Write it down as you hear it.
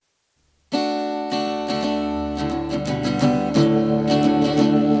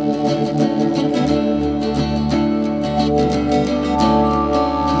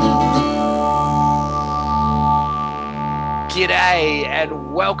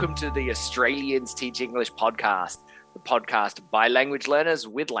Welcome to the Australians Teach English podcast, the podcast by language learners,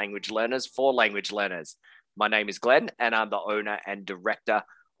 with language learners, for language learners. My name is Glenn, and I'm the owner and director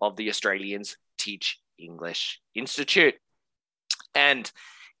of the Australians Teach English Institute. And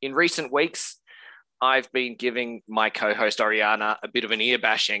in recent weeks, I've been giving my co-host Ariana a bit of an ear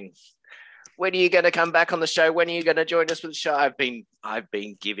bashing. When are you going to come back on the show? When are you going to join us with the show? I've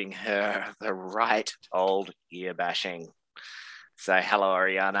been giving her the right old ear bashing. So hello,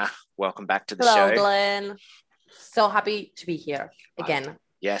 Ariana. Welcome back to the show. Hello, Glenn. So happy to be here again.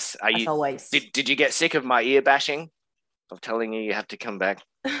 Yes. As always. Did you get sick of my ear bashing? Of telling you have to come back?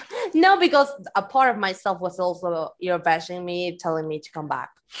 No, because a part of myself was also ear bashing me, telling me to come back.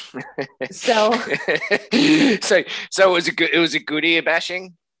 So it was a good ear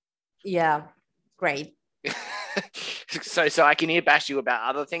bashing? Yeah, great. So I can ear bash you about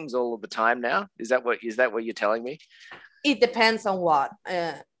other things all of the time now? Is that what you're telling me? It depends on what.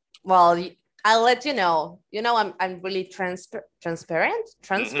 Well, I'll let you know. You know, I'm really transparent. Transparent.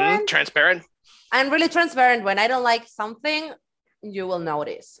 I'm really transparent. When I don't like something, you will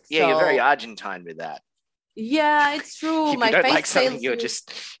notice. Yeah, you're very Argentine with that. Yeah, it's true. If you don't like something, you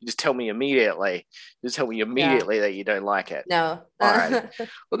just tell me immediately. Just tell me immediately that you don't like it. No. All right.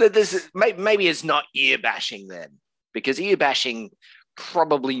 Well, maybe it's not ear bashing then, because ear bashing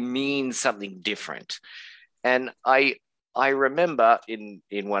probably means something different. And I remember in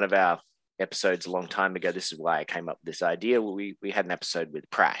one of our episodes a long time ago, this is why I came up with this idea. We had an episode with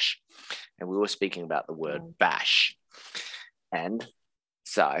Prash, and we were speaking about the word bash. And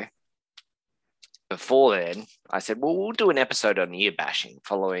so before then, I said, well, we'll do an episode on ear bashing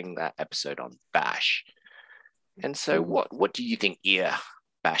following that episode on bash. And so what do you think ear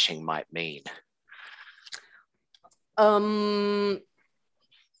bashing might mean? I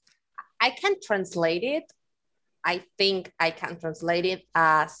can translate it. I think I can translate it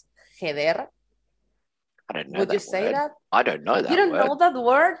as joder. I don't know. Would you say word. that? I don't know that. You don't word. know that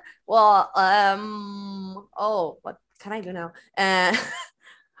word? Well, what can I do now?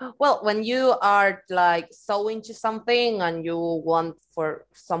 Well, when you are like so into something and you want for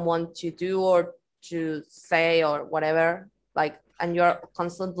someone to do or to say or whatever, like, and you're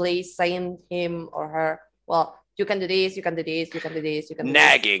constantly saying him or her, well, you can do this, you can do this, you can do this, you can do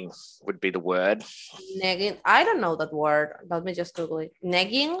Nagging would be the word. Nagging. I don't know that word. Let me just Google it.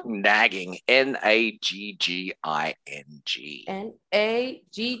 Nagging. Nagging. Nagging.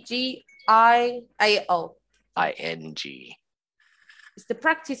 Nagging. It's the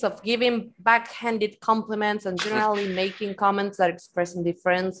practice of giving backhanded compliments and generally making comments that express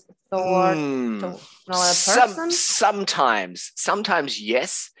indifference toward another person. Sometimes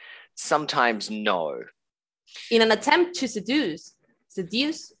yes, sometimes no. In an attempt to seduce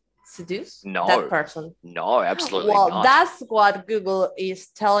no that person. No, absolutely not. Well, that's what Google is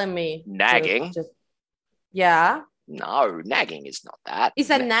telling me. Nagging. Yeah. No, nagging is not that. It's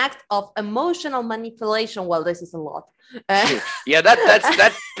an act of emotional manipulation. Well, this is a lot. Yeah,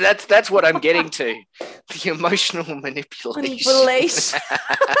 that's what I'm getting to. The emotional manipulation. This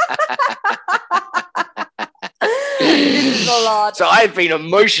is a lot. So I've been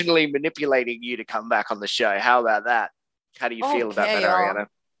emotionally manipulating you to come back on the show. How about that? How do you feel about that, Ariana?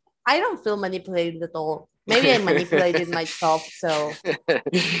 I don't feel manipulated at all. Maybe I manipulated myself. So,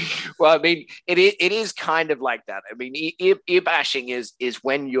 well, I mean, it is kind of like that. I mean, ear bashing is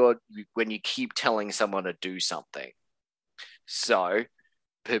when you keep telling someone to do something. So,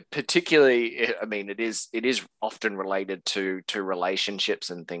 particularly, I mean, it is often related to relationships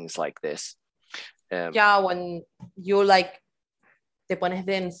and things like this. Yeah, when you like te pones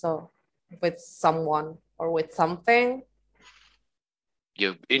denso with someone or with something,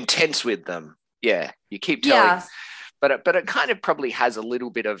 you're intense with them. Yeah, you keep telling. Yes. But it kind of probably has a little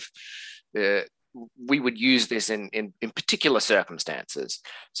bit of. We would use this in particular circumstances.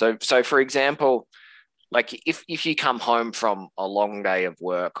 So for example, like if you come home from a long day of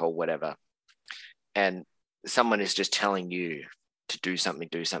work or whatever, and someone is just telling you to do something,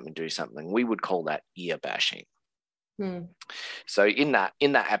 we would call that ear bashing. So in that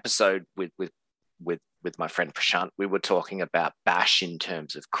episode with my friend Prashant, we were talking about bash in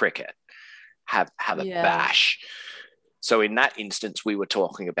terms of cricket. Have a bash. So in that instance, we were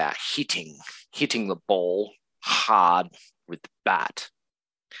talking about hitting the ball hard with the bat.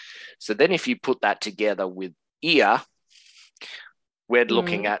 So then if you put that together with ear, we're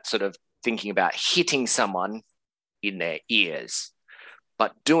looking at sort of thinking about hitting someone in their ears,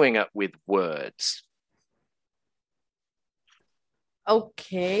 but doing it with words.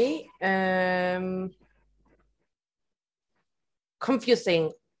 Okay.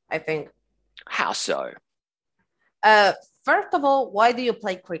 Confusing, I think. How so? first of all, why do you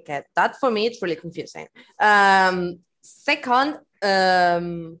play cricket? That for me, it's really confusing. Second,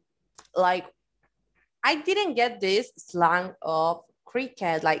 like, I didn't get this slang of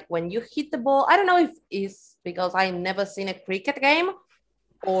cricket. Like when you hit the ball, I don't know if it's because I never seen a cricket game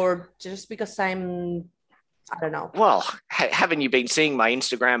or just because I don't know. Well, haven't you been seeing my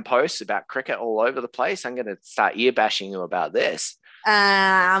Instagram posts about cricket all over the place? I'm going to start ear bashing you about this.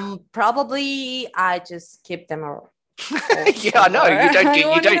 Probably I just keep them around. Yeah, I know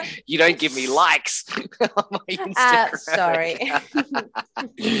you don't give me likes on my Instagram. Sorry.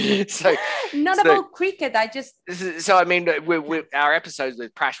 so not about cricket. I just I mean, our episodes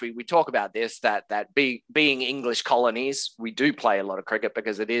with Prash, we talk about this that being English colonies, we do play a lot of cricket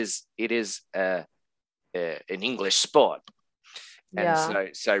because it is an English sport,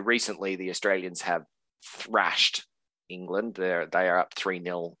 and so recently the Australians have thrashed England. They are up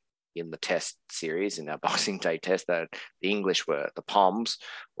 3-0 in the test series, in our Boxing Day test. That the English the Poms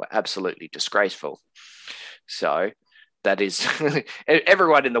were absolutely disgraceful. So that is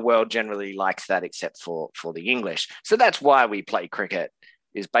everyone in the world generally likes that except for the English. So that's why we play cricket,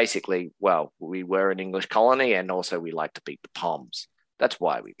 is basically, well, we were an English colony and also we like to beat the Poms. That's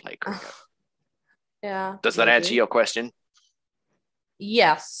why we play cricket. Yeah. Does that answer your question?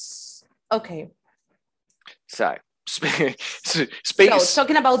 Yes. Okay. So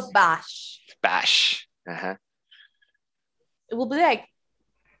talking about bash. Uh-huh. It will be like,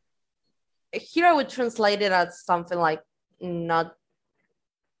 here I would translate it as something like not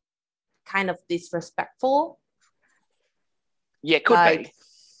kind of disrespectful. Yeah, could like be.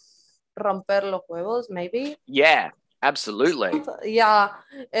 Romper los huevos, maybe. Yeah, absolutely. Yeah.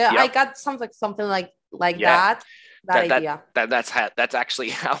 I got something like that. Idea. That's actually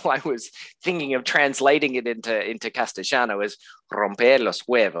how I was thinking of translating it into Castellano, is romper los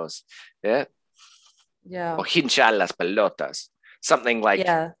huevos. Yeah. Yeah. Or hinchar las pelotas. Something like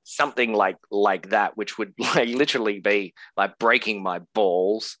that, which would like literally be like breaking my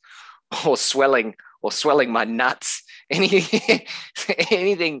balls or swelling my nuts. Anything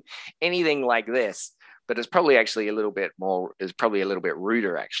like this. But it's probably actually a little bit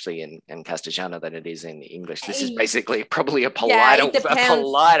ruder actually in Castellano than it is in English. This is basically probably a politer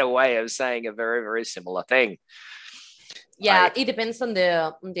way of saying a very, very similar thing. Yeah, it depends on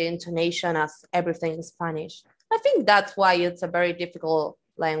the intonation, as everything in Spanish. I think that's why it's a very difficult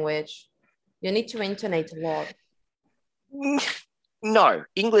language. You need to intonate a lot. No,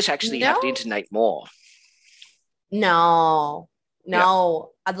 English actually you have to intonate more. No.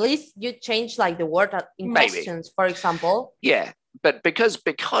 At least you change like the word in questions, for example. Yeah, but because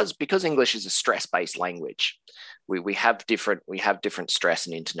English is a stress-based language, we have different stress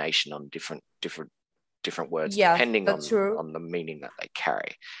and intonation on different words, depending on the meaning that they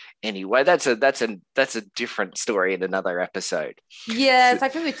carry. Anyway, that's a different story in another episode. Yes, I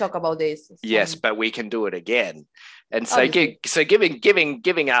think we talk about this. Yes, but we can do it again. And so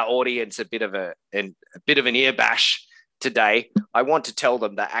giving our audience a bit of an ear bash today, I want to tell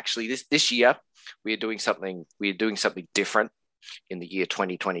them that actually this year we are doing something different in the year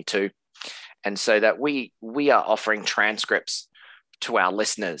 2022, and so that we are offering transcripts to our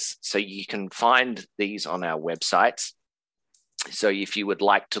listeners. So you can find these on our websites. So if you would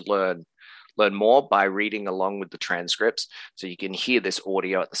like to learn more by reading along with the transcripts, so you can hear this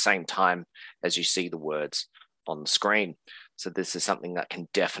audio at the same time as you see the words on the screen. So this is something that can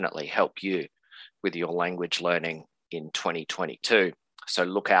definitely help you with your language learning in 2022. So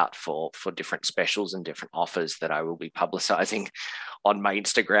look out for different specials and different offers that I will be publicizing on my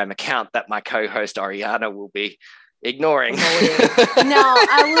Instagram account that my co-host Ariana will be ignoring. No,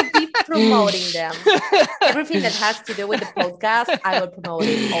 I will be promoting them. Everything that has to do with the podcast, I will promote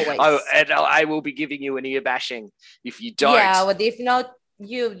it always. Oh, and I will be giving you an ear bashing if you don't. Yeah, but if not,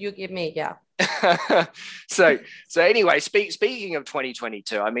 you give me, yeah. So anyway, speaking of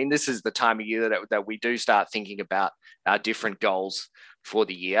 2022, I mean, this is the time of year that we do start thinking about our different goals for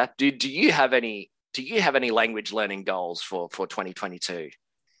the year. Do you have any language learning goals for 2022?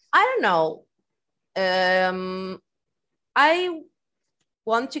 I don't know. I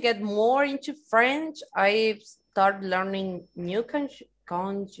want to get more into French. I've started learning new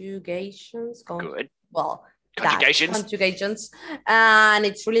conjugations. Good. Well, conjugations, and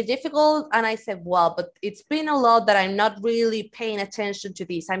it's really difficult. And I said, well, but it's been a lot that I'm not really paying attention to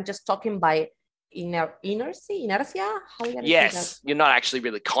this. I'm just talking by inertia. Yes, you're not actually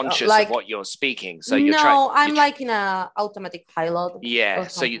really conscious of what you're speaking. So I'm like in a automatic pilot. Yeah,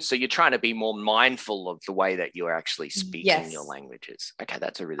 so you're trying to be more mindful of the way that you're actually speaking your languages. Okay,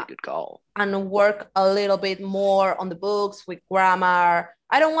 that's a really good goal. And work a little bit more on the books with grammar.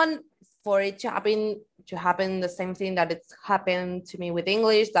 I don't want for it to happen to happen the same thing that it's happened to me with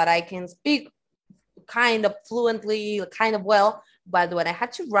English, that I can speak kind of fluently, kind of well, but when I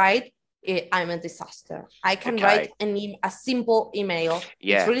had to write, I'm a disaster. I can write a simple email.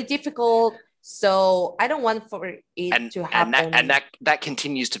 It's really difficult. So I don't want for it to happen. And that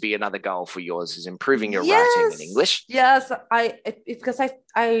continues to be another goal for yours, is improving your writing in English. Yes, because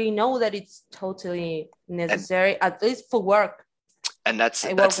I know that it's totally necessary, at least for work. And I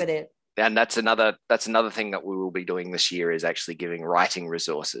work with it. And that's another thing that we will be doing this year, is actually giving writing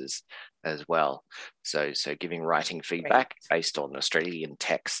resources as well. So giving writing feedback based on Australian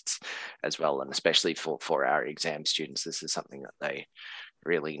texts as well, and especially for our exam students, this is something that they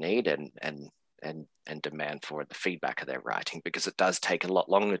really need and demand for, the feedback of their writing, because it does take a lot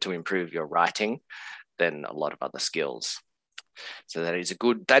longer to improve your writing than a lot of other skills. So that is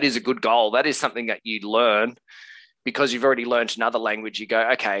a good goal. That is something that you learn because you've already learned another language. You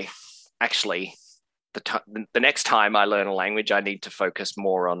go, okay, actually, the next time I learn a language, I need to focus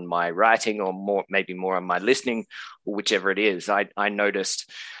more on my writing, or maybe more on my listening, or whichever it is. I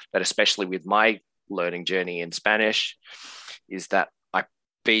noticed that, especially with my learning journey in Spanish, is that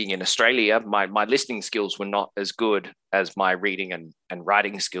being in Australia, my listening skills were not as good as my reading and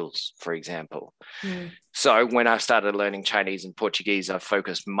writing skills, for example. So when I started learning Chinese and Portuguese, I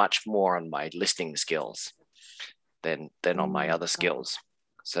focused much more on my listening skills than on my other skills.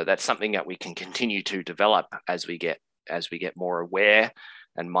 So that's something that we can continue to develop as we get more aware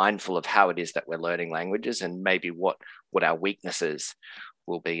and mindful of how it is that we're learning languages, and maybe what our weaknesses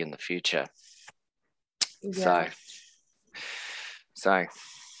will be in the future. Yeah. So you.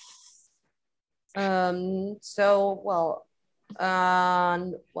 Are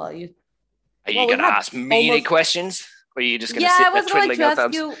you going to ask me any questions, or are you just going to sit there twiddling your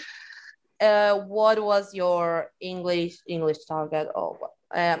thumbs? You, what was your English target, or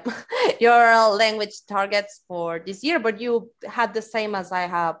your language targets for this year? But you had the same as I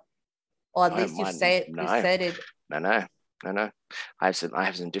have, or at least you said it. No. I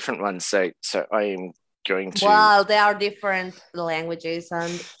have some different ones. So I am going to. Well, they are different languages,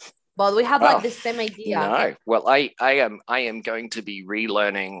 but we have the same idea. No, well, I am going to be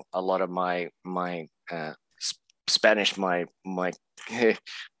relearning a lot of my Spanish, my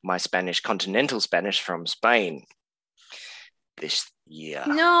Spanish, continental Spanish from Spain this year.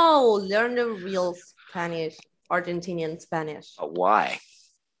 No, learn the real Spanish, Argentinian Spanish. Why?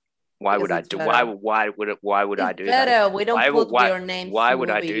 Why would I do? Why would I do that? We don't put your name. Why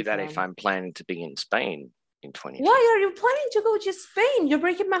would I do that if I'm planning to be in Spain in 2020? Why are you planning to go to Spain? You're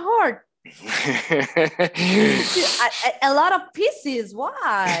breaking my heart. A lot of pieces.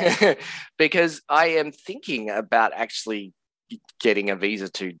 Why? Because I am thinking about actually getting a visa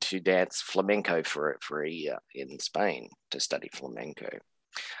to dance flamenco for a year in Spain to study flamenco.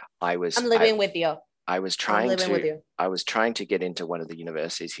 I'm living with you. I was trying to get into one of the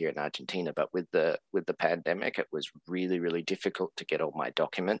universities here in Argentina, but with the pandemic, it was really, really difficult to get all my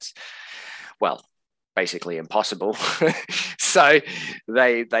documents. Well, basically impossible. So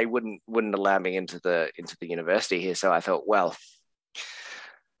they wouldn't allow me into the university here. So I thought, well,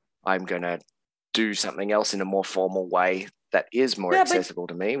 I'm going to do something else in a more formal way that is more accessible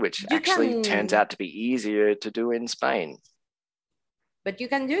to me, which actually turns out to be easier to do in Spain. But you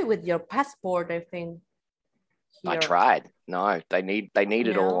can do it with your passport, I think. Here. I tried. No, they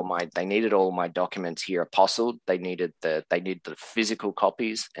needed all my documents here apostilled. They needed the physical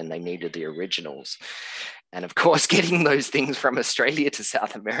copies, and they needed the originals. And of course, getting those things from Australia to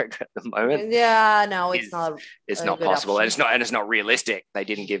South America at the moment, it's not possible, and it's not realistic. They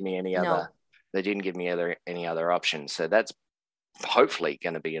didn't give me any other. They didn't give me any other options. So that's hopefully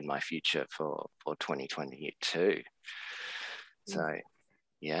going to be in my future for 2022. So,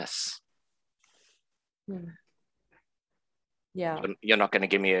 yes. Yeah. You're not going to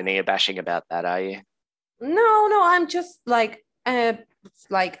give me an ear bashing about that, are you? No. I'm just happy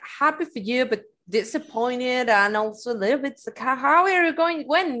for you, but disappointed, and also a little bit. How are you going?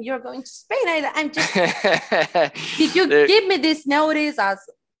 When you're going to Spain? I'm just. Did you give me this notice as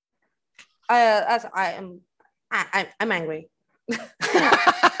I am? I'm angry.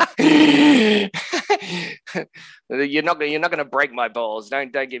 You're not going to break my balls.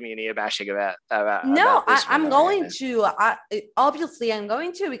 Don't give me an ear bashing about no. I'm going to. Obviously, I'm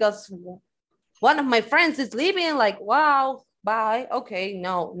going to, because one of my friends is leaving. Like, wow, bye. Okay,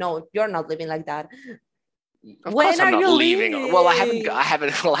 no, you're not living like that. Of course, I'm not leaving. Well, I haven't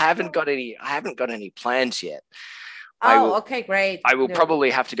got any plans yet. Okay, great. I will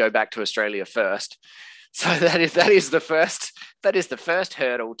probably have to go back to Australia first. So that is the first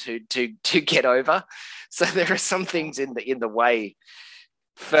hurdle to get over. So there are some things in the way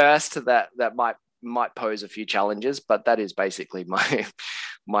first that might might pose a few challenges, but that is basically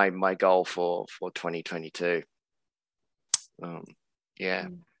my goal for 2022.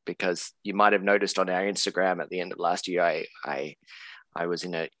 Because you might have noticed on our Instagram at the end of last year, I was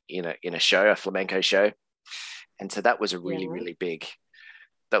in a show, a flamenco show, and so that was a really big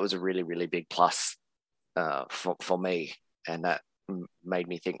plus for me, and that made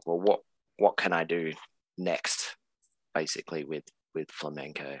me think, well, what can I do next, basically with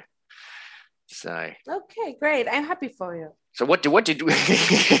flamenco. So okay, great. I'm happy for you. So what did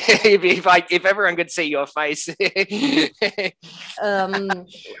if everyone could see your face? If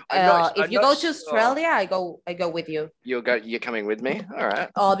you go to Australia, I go with you. You're coming with me? All right.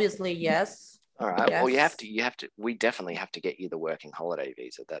 Obviously, yes. All right. Yes. Well, you have to. We definitely have to get you the working holiday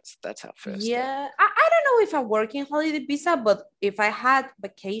visa. That's our first. Yeah, I don't know if a working holiday visa, but if I had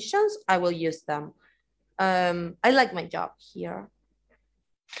vacations, I will use them. I like my job here.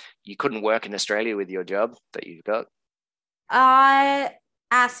 You couldn't work in Australia with your job that you've got? I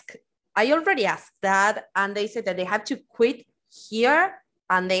already asked that, and they said that they have to quit here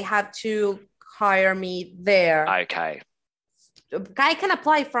and they have to hire me there. Okay. I can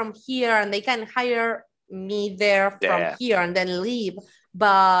apply from here and they can hire me there from here and then leave.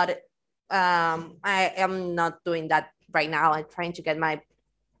 But I am not doing that right now. I'm trying to get my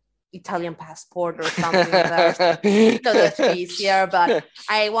Italian passport or something. That's easier, but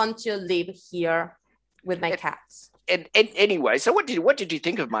I want to live here with my cats. And anyway, so what did you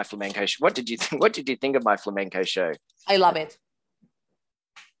think of my flamenco show? What did you think of my flamenco show? I love it.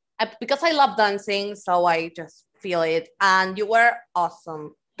 Because I love dancing, so I just feel it. And you were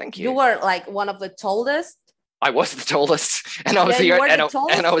awesome. Thank you. You were like one of the tallest. I was the tallest, and I was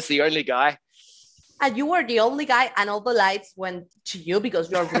and I was the only guy. And you were the only guy, and all the lights went to you because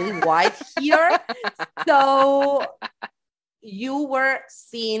you're really white here. So you were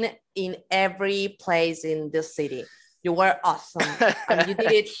seen in every place in the city. You were awesome. And you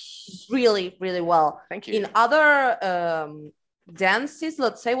did it really, really well. Thank you. In other dances,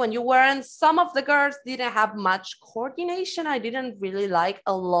 let's say, when you weren't, some of the girls didn't have much coordination. I didn't really like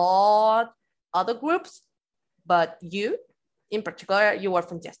a lot other groups, but you, in particular, you were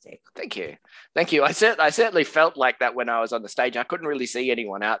fantastic. Thank you. I certainly felt like that when I was on the stage. I couldn't really see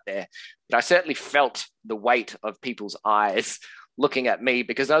anyone out there, but I certainly felt the weight of people's eyes looking at me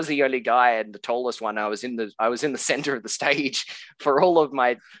because I was the only guy and the tallest one. I was in the center of the stage for all of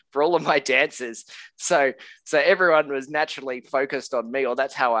my dances. So everyone was naturally focused on me, or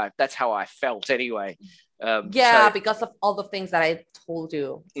that's how I felt anyway. Because of all the things that I told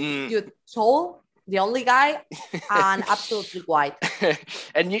you. You're tall, the only guy, and absolutely white.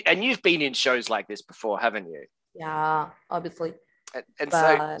 and you've been in shows like this before, haven't you? Yeah, obviously. And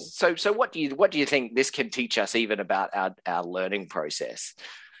so what do you think this can teach us even about our learning process?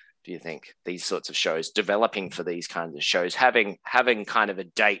 Do you think these sorts of shows, developing for these kinds of shows, having kind of a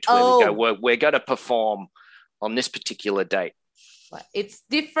date where we go, we're going to perform on this particular date? It's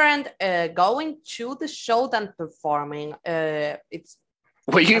different going to the show than performing. Were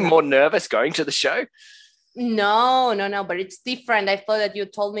you more nervous going to the show? No, but it's different. I thought that you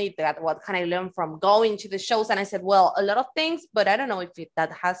told me that what can I learn from going to the shows, and I said, well, a lot of things, but I don't know if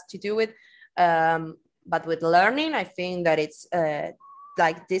that has to do with but with learning. I think that it's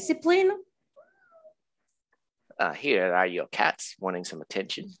like discipline. Here are your cats wanting some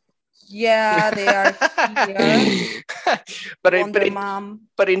attention. Yeah, they are here.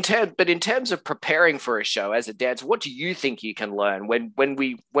 but in terms of preparing for a show as a dancer, what do you think you can learn when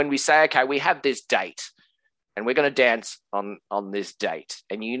we say, okay, we have this date and we're going to dance on this date,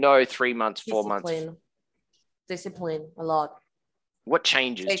 and 3 months, 4 months. Discipline a lot. What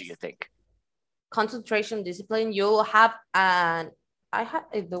changes do you think? Concentration, discipline. You have the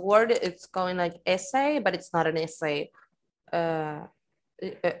word, it's going like essay, but it's not an essay. Un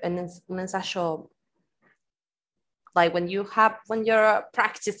ensayo, like when you're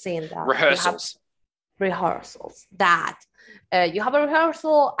practicing that. Rehearsals. That you have a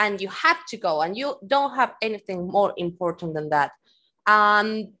rehearsal and you have to go, and you don't have anything more important than that.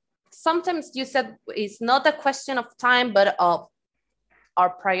 Sometimes you said it's not a question of time, but of our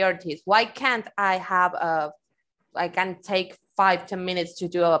priorities. Why can't I can take 5-10 minutes to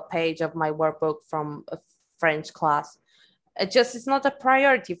do a page of my workbook from a French class? It's not a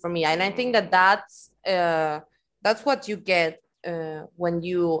priority for me. And I think that's what you get when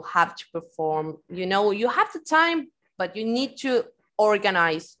you have to perform. You have the time, but you need to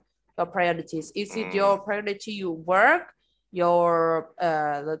organize your priorities. Is it your priority, your work, your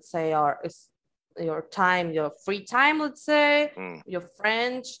let's say, your time, your free time, let's say, your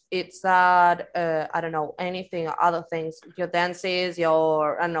French, it's that, I don't know, anything, other things, your dances,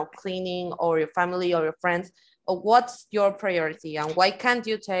 your, I don't know, cleaning, or your family or your friends, or what's your priority, and why can't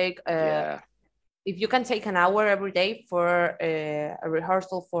you take, if you can take an hour every day for a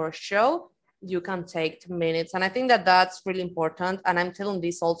rehearsal for a show, you can take 2 minutes. And I think that that's really important. And I'm telling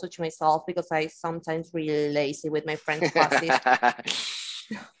this also to myself, because I sometimes really lazy with my French classes.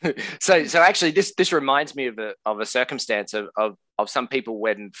 So actually this reminds me of a circumstance of some people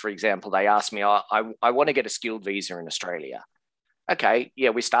when, for example, they ask me, I want to get a skilled visa in Australia. Okay,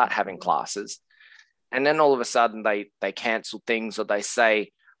 yeah, we start having classes, and then all of a sudden they cancel things, or they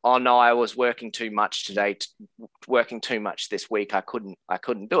say, oh no, I was working too much today, working too much this week, I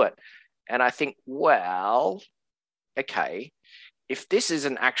couldn't do it. And I think, well, okay, if this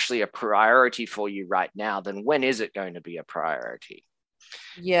isn't actually a priority for you right now, then when is it going to be a priority?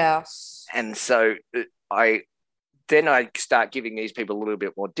 Yes. And so I start giving these people a little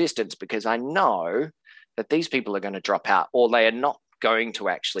bit more distance, because I know that these people are going to drop out, or they are not going to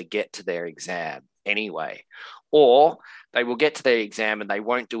actually get to their exam anyway, or they will get to their exam and they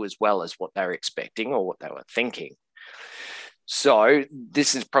won't do as well as what they're expecting or what they were thinking. So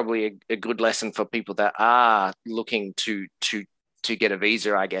this is probably a good lesson for people that are looking to get a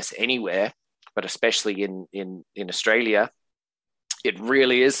visa, I guess, anywhere, but especially in Australia. It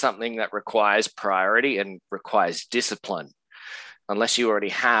really is something that requires priority and requires discipline. Unless you already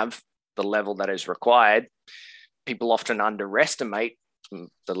have the level that is required, people often underestimate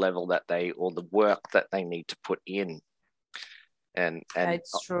the level that or the work that they need to put in. And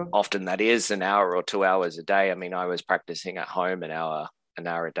often that is an hour or 2 hours a day. I mean, I was practicing at home an hour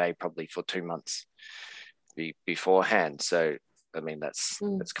a day, probably for 2 months beforehand. So, I mean, that's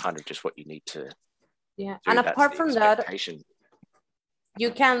kind of just what you need to do. And apart from that,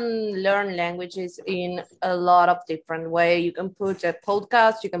 you can learn languages in a lot of different ways. You can put a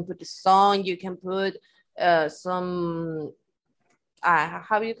podcast, you can put a song, you can put some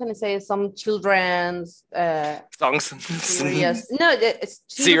how you can say, some children's songs, series. No, it's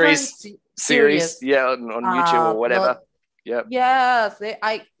series, yeah, on YouTube or whatever. Yeah. Yes,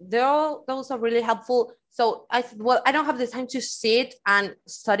 those are really helpful. So I said, well, I don't have the time to sit and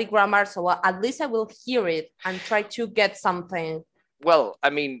study grammar, so at least I will hear it and try to get something. Well, I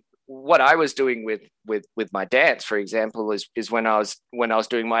mean, what I was doing with my dance, for example, is when I was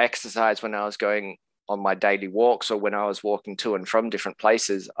doing my exercise, when I was going on my daily walks, or when I was walking to and from different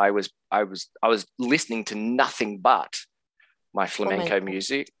places, I was listening to nothing but my flamenco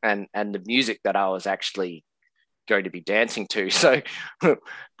music and the music that I was actually going to be dancing to. So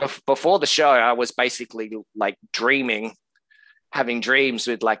before the show, I was basically like having dreams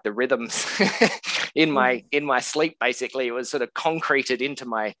with like the rhythms in my sleep. Basically, it was sort of concreted into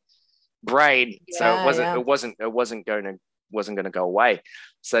my brain. Yeah, so it wasn't going to go away.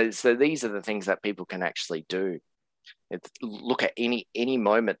 So these are the things that people can actually do. Look at any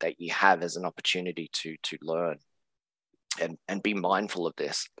moment that you have as an opportunity to learn, and be mindful of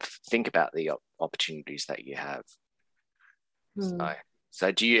this. Think about the opportunities that you have.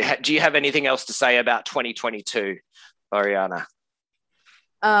 So do you have anything else to say about 2022, Oriana?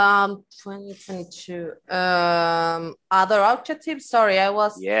 2022. Other objectives? Sorry,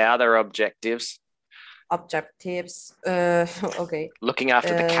 other objectives. Objectives. Okay. Looking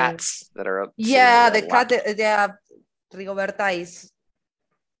after the cats that are. Yeah, the cat. Yeah, Rigoberta is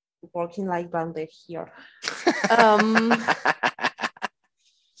working like bandit here.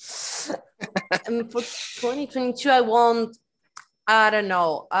 For 2022, I don't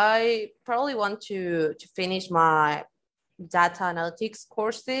know. I probably want to finish my data analytics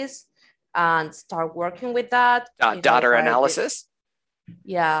courses and start working with that. Data analysis?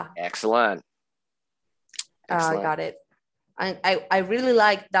 Yeah. Excellent. I got it. And I really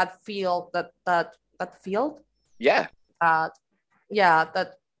like that field, that field. Yeah. That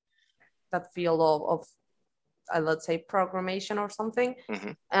field of let's say programmation or something.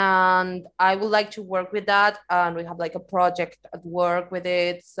 And I would like to work with that, and we have like a project at work with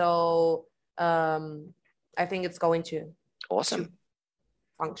it. So I think it's going to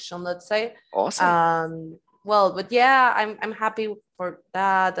function, let's say. Awesome. Well, but yeah, I'm happy for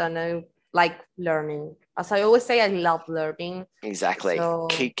that, and I like learning. As I always say, I love learning. Exactly. So,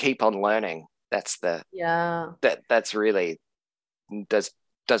 keep on learning. That's that's really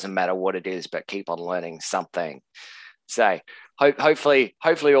doesn't matter what it is, but keep on learning something. So hopefully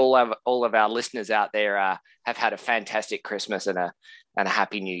all of our listeners out there have had a fantastic Christmas and a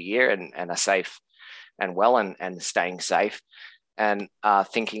happy New Year, and are safe and well and staying safe. and are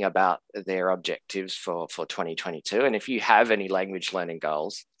thinking about their objectives for 2022. And if you have any language learning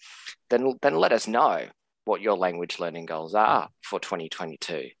goals, then let us know what your language learning goals are for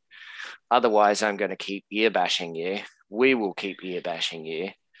 2022. Otherwise, I'm going to keep ear bashing you. We will keep ear bashing you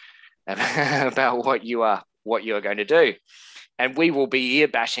about what you are going to do. And we will be ear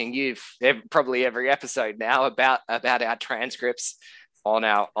bashing you probably every episode now about our transcripts on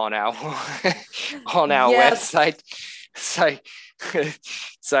our website. So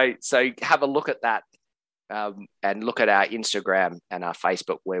have a look at that, and look at our Instagram and our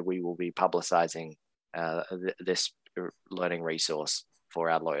Facebook, where we will be publicizing this learning resource for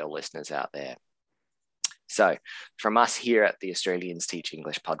our loyal listeners out there. So from us here at the Australians Teach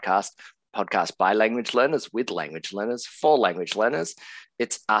English podcast by language learners, with language learners, for language learners,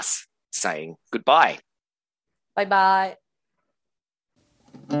 it's us saying goodbye. Bye-bye.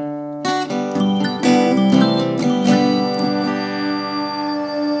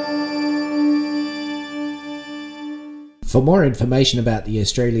 For more information about the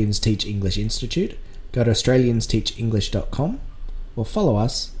Australians Teach English Institute, go to australiansteachenglish.com or follow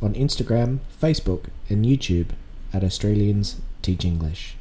us on Instagram, Facebook and YouTube at Australians Teach English.